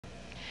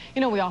You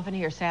know, we often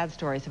hear sad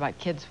stories about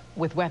kids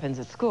with weapons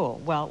at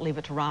school. Well, leave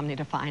it to Romney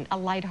to find a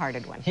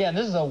lighthearted one. Yeah,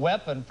 this is a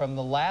weapon from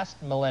the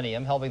last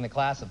millennium, helping the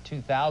class of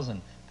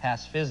 2000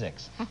 pass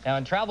physics. Now,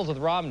 in Travels with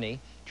Romney,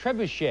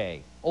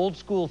 Trebuchet, old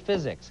school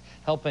physics,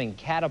 helping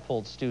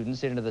catapult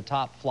students into the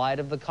top flight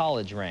of the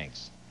college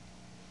ranks.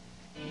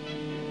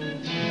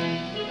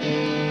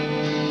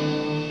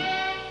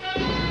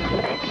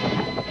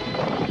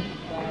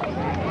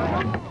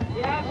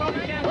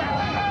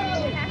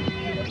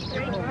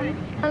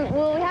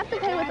 Well, we have to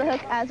play with the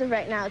hook as of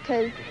right now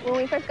because when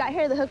we first got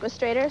here, the hook was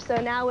straighter, so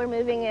now we're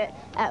moving it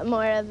at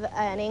more of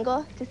an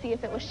angle to see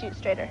if it will shoot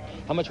straighter.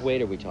 How much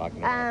weight are we talking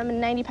about?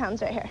 90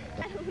 pounds right here.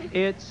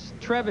 It's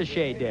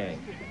Trebuchet Day.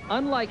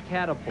 Unlike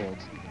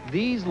catapults,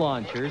 these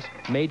launchers,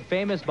 made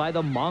famous by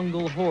the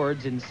Mongol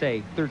hordes in,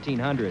 say,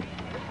 1300,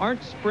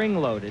 aren't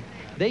spring-loaded.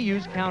 They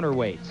use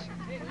counterweights.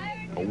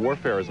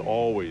 Warfare has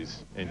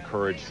always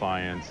encouraged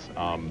science,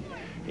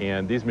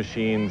 and these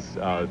machines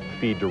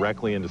feed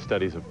directly into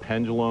studies of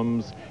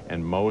pendulums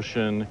and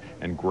motion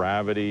and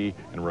gravity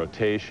and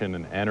rotation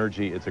and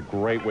energy. It's a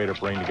great way to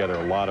bring together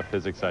a lot of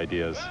physics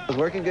ideas. It was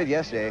working good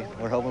yesterday.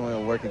 We're hoping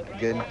it'll work good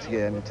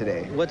again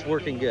today. What's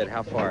working good?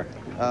 How far?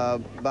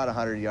 About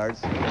 100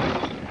 yards.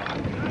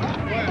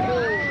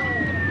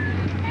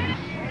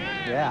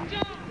 Yeah.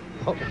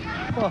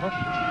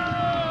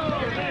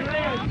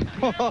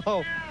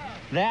 Whoa.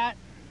 That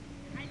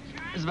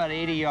is about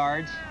 80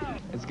 yards.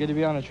 It's good to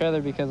be on a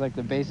trailer because like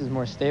the base is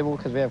more stable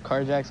because we have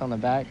car jacks on the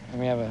back and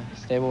we have a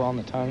stable on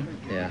the tongue.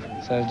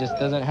 Yeah. So it just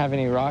doesn't have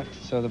any rocks,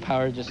 so the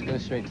power just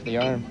goes straight to the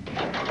arm.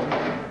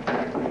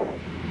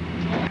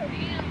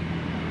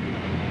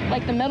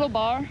 Like the metal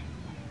bar,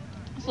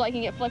 so I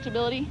can get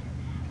flexibility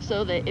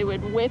so that it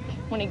would whip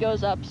when it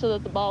goes up so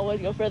that the ball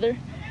would go further.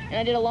 And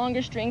I did a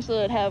longer string so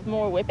that it'd have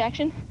more whip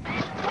action.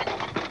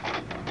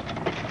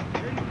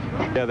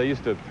 Yeah, they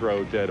used to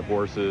throw dead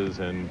horses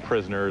and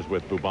prisoners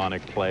with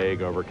bubonic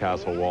plague over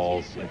castle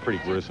walls. Pretty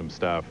gruesome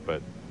stuff,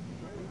 but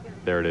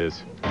there it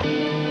is.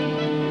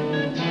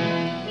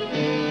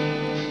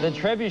 The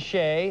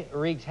Trebuchet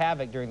wreaked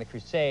havoc during the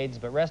Crusades,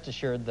 but rest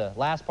assured the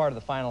last part of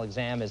the final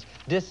exam is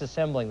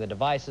disassembling the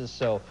devices,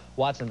 so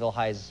Watsonville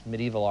High's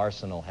medieval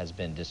arsenal has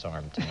been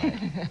disarmed tonight.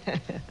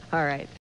 All right.